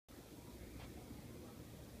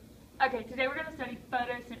Okay, today we're going to study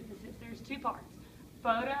photosynthesis. There's two parts.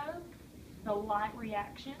 Photo, the light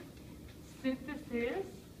reaction. Synthesis,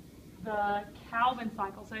 the Calvin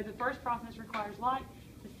cycle. So the first process requires light.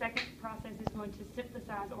 The second process is going to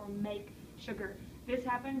synthesize or make sugar. This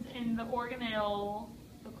happens in the organelle,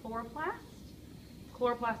 the chloroplast.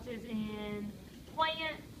 Chloroplast is in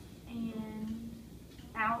plants and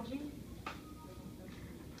algae.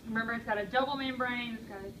 Remember, it's got a double membrane. It's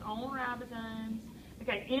got its own ribosomes.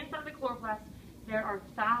 Okay, inside the chloroplast, there are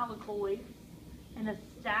thylakoids, and a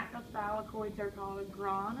stack of thylakoids are called a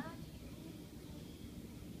grana.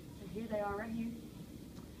 So here they are right here.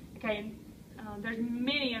 Okay, there's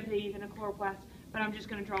many of these in a chloroplast, but I'm just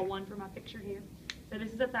going to draw one for my picture here. So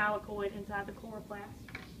this is a thylakoid inside the chloroplast.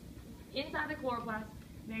 Inside the chloroplast,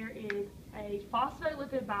 there is a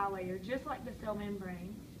phospholipid bilayer, just like the cell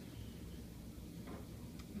membrane.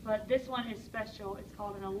 But this one is special. It's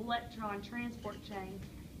called an electron transport chain,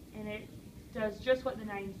 and it does just what the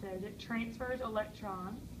name says. It transfers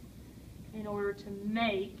electrons in order to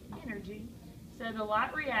make energy. So the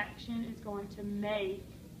light reaction is going to make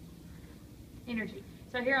energy.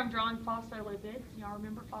 So here I'm drawing phospholipids. Y'all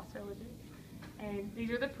remember phospholipids? And these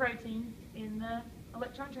are the proteins in the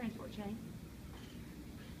electron transport chain.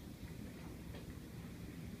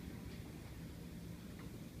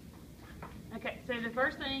 Okay, so the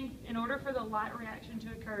first thing, in order for the light reaction to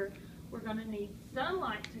occur, we're going to need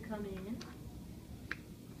sunlight to come in.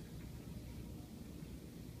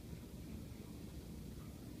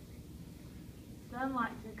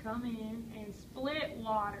 Sunlight to come in and split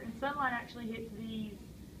water. And sunlight actually hits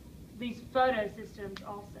these photosystems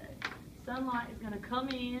also. Sunlight is going to come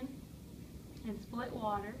in and split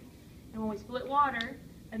water. And when we split water,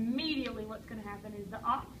 immediately what's going to happen is the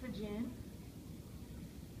oxygen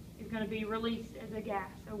is going to be released as a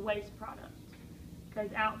gas, a waste product.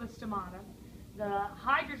 Goes out the stomata. The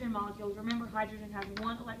hydrogen molecules, remember hydrogen has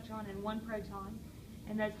one electron and one proton,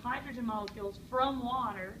 and those hydrogen molecules from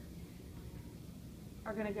water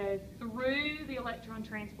are going to go through the electron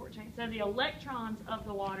transport chain. So the electrons of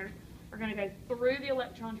the water are going to go through the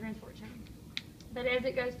electron transport chain. But as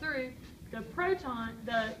it goes through, the proton,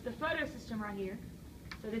 the photosystem right here,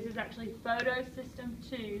 so this is actually photosystem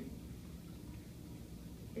 2,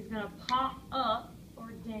 is going to pop up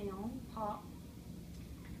or down, pop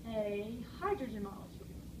a hydrogen molecule.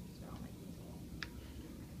 So I'll make this long.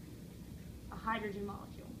 A hydrogen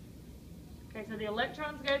molecule. Okay, so the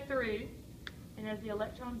electrons go through, and as the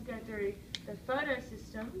electrons go through, the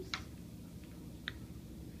photosystems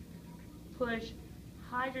push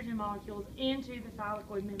hydrogen molecules into the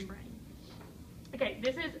thylakoid membrane. Okay,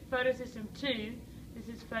 this is photosystem 2. This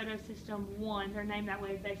is photosystem 1. They're named that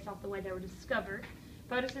way based off the way they were discovered.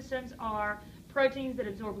 Photosystems are proteins that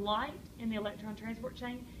absorb light in the electron transport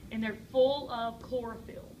chain, and they're full of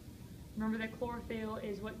chlorophyll. Remember that chlorophyll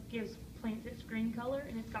is what gives plants its green color,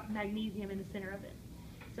 and it's got magnesium in the center of it.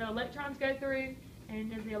 So electrons go through,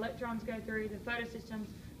 and as the electrons go through, the photosystems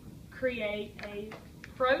create a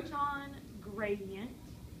proton gradient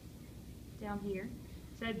down here.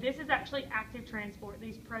 So this is actually active transport,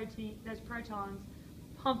 those protons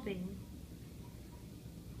pumping.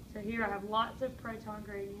 So here I have lots of proton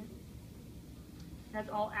gradient. That's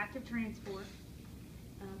all active transport.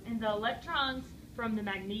 And the electrons from the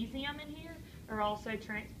magnesium in here are also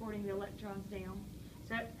transporting the electrons down.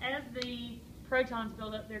 So as the protons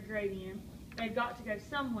build up their gradient, they've got to go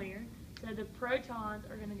somewhere. So the protons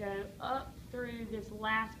are going to go up through this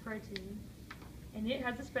last protein, and it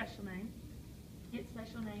has a special name. Its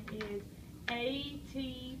special name is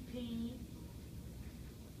Atp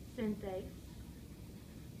Synthase.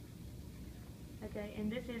 Okay,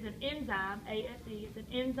 and this is an enzyme, ASE. It's an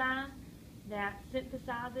enzyme that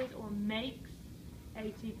synthesizes or makes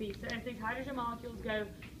ATP. So as these hydrogen molecules go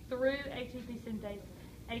through ATP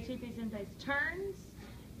synthase turns,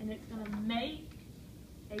 and it's going to make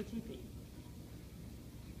ATP.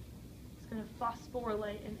 It's going to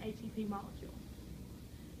phosphorylate an ATP molecule.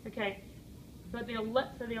 Okay, but the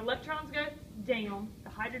electrons go down, the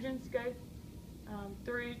hydrogens go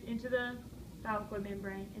through into the thylakoid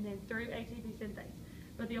membrane, and then through ATP synthase.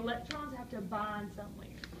 But the electrons have to bind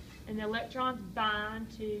somewhere. And the electrons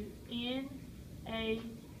bind to NAD+,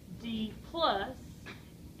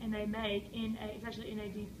 and they make it's actually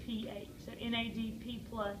NADPH. So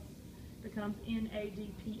NADP+ becomes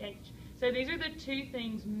NADPH. So these are the two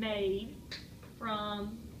things made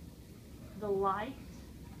from the light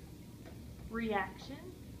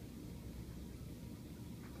reaction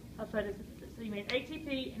of photosynthesis. So you made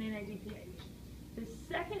ATP and NADPH. The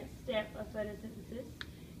second step of photosynthesis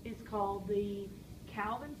is called the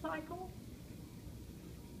Calvin cycle,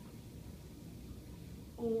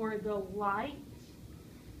 or the light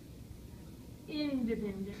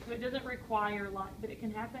independent. So it doesn't require light, but it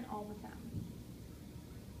can happen all the time.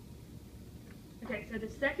 Okay, so the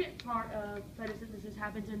second part of photosynthesis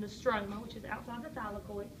happens in the stroma, which is outside the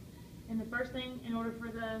thylakoid. And the first thing, in order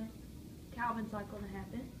for the Calvin cycle to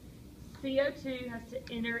happen, CO2 has to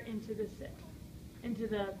enter into the cell, into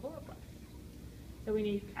the chloroplast. So we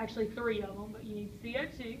need actually 3 of them, but you need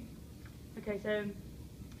CO2. Okay, so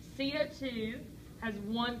CO2 has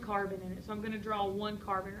 1 carbon in it, so I'm going to draw 1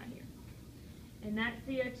 carbon right here. And that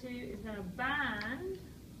CO2 is going to bind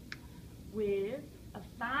with a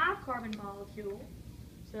 5 carbon molecule.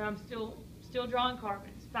 So I'm still drawing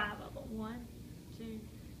carbons, 5 of them. 1, 2,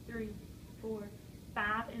 3, 4,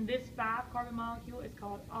 5. And this 5 carbon molecule is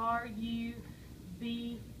called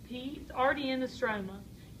RUBP. It's already in the stroma.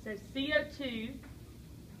 So CO2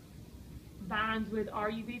 binds with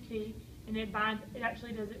RUBP, and it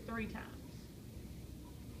actually does it 3 times.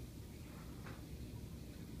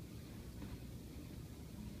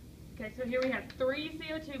 Okay, so here we have 3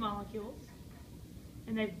 CO2 molecules,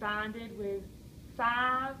 and they've bonded with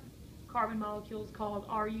 5 carbon molecules called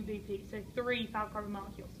RUBP. So 3 5 carbon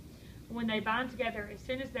molecules. When they bind together, as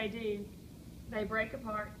soon as they do, they break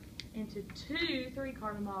apart into 2 3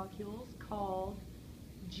 carbon molecules called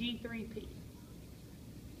G3P.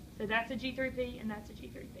 So that's a G3P and that's a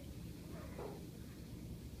G3P.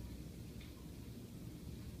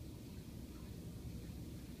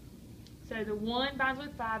 So the 1 binds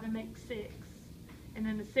with 5 and makes 6. And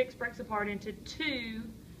then the 6 breaks apart into 2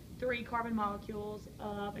 3 carbon molecules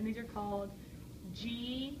of, and these are called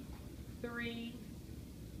G3P.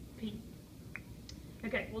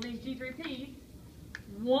 Okay, well these G3Ps,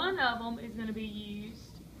 1 of them is going to be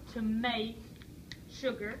used to make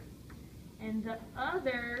sugar, and the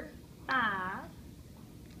other 5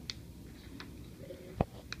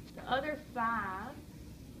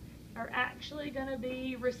 are actually going to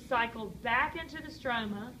be recycled back into the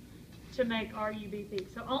stroma to make RUBP.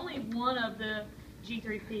 So only 1 of the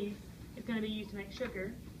G3Ps is going to be used to make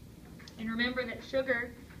sugar. And remember that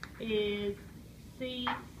sugar is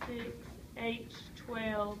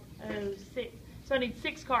C6H12O6. So I need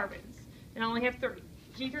 6 carbons, and I only have 3.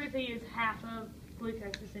 G3P is half of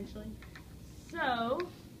glucose, essentially. So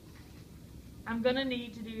I'm going to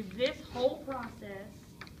need to do this whole process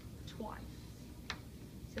twice.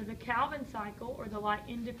 So the Calvin cycle, or the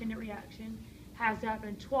light-independent reaction, has to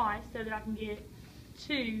happen twice so that I can get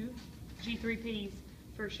 2 G3Ps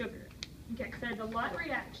for sugar. Okay, so the light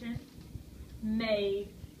reaction made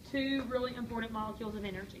 2 really important molecules of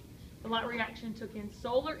energy. The light reaction took in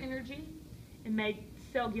solar energy and made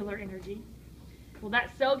cellular energy. Well,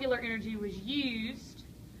 that cellular energy was used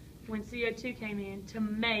when CO2 came in to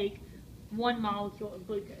make 1 molecule of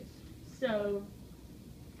glucose. So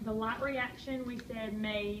the light reaction, we said,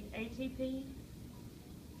 made ATP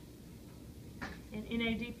and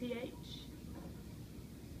NADPH,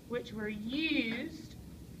 which were used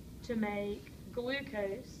to make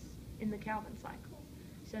glucose in the Calvin cycle.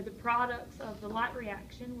 So the products of the light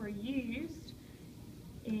reaction were used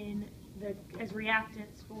as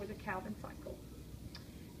reactants for the Calvin cycle.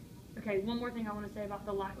 Okay, one more thing I want to say about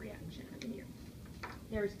the light reaction over here.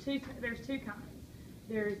 There's two kinds.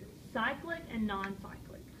 There's cyclic and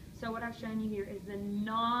non-cyclic. So what I've shown you here is the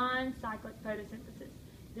non-cyclic photosynthesis.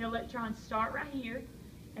 The electrons start right here,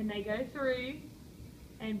 and they go through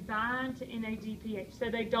and bind to NADPH, so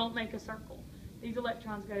they don't make a circle. These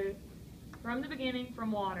electrons go from the beginning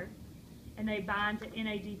from water, and they bind to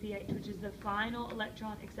NADPH, which is the final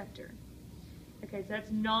electron acceptor. Okay, so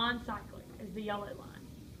that's non-cyclic, is the yellow line.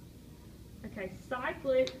 Okay,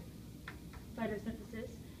 cyclic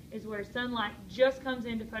photosynthesis is where sunlight just comes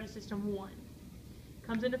into photosystem 1.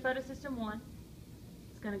 Comes into photosystem 1,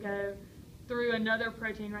 it's going to go through another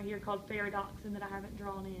protein right here called ferredoxin that I haven't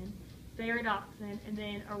drawn in. Ferredoxin, and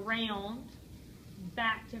then around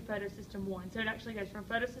back to photosystem 1. So it actually goes from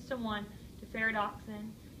photosystem 1 to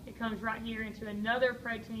ferredoxin. It comes right here into another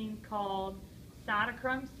protein called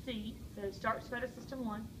cytochrome C. So it starts photosystem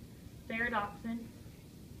 1, ferredoxin,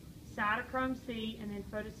 cytochrome C, and then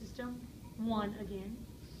photosystem 1 again.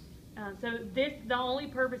 So the only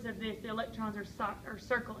purpose of this, the electrons are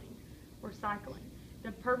circling or cycling.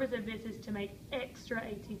 The purpose of this is to make extra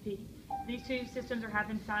ATP. These 2 systems are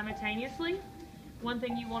happening simultaneously. One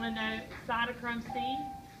thing you want to know, cytochrome C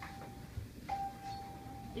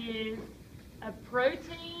is a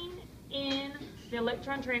protein in the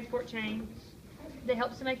electron transport chain that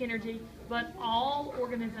helps to make energy, but all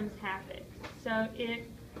organisms have it. So it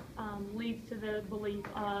leads to the belief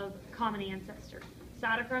of common ancestor.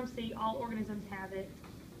 Cytochrome C, all organisms have it.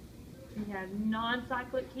 We have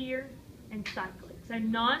non-cyclic here, and cyclic. So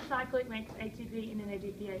non-cyclic makes ATP and then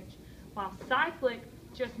ADPH, while cyclic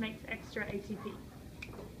just makes extra ATP.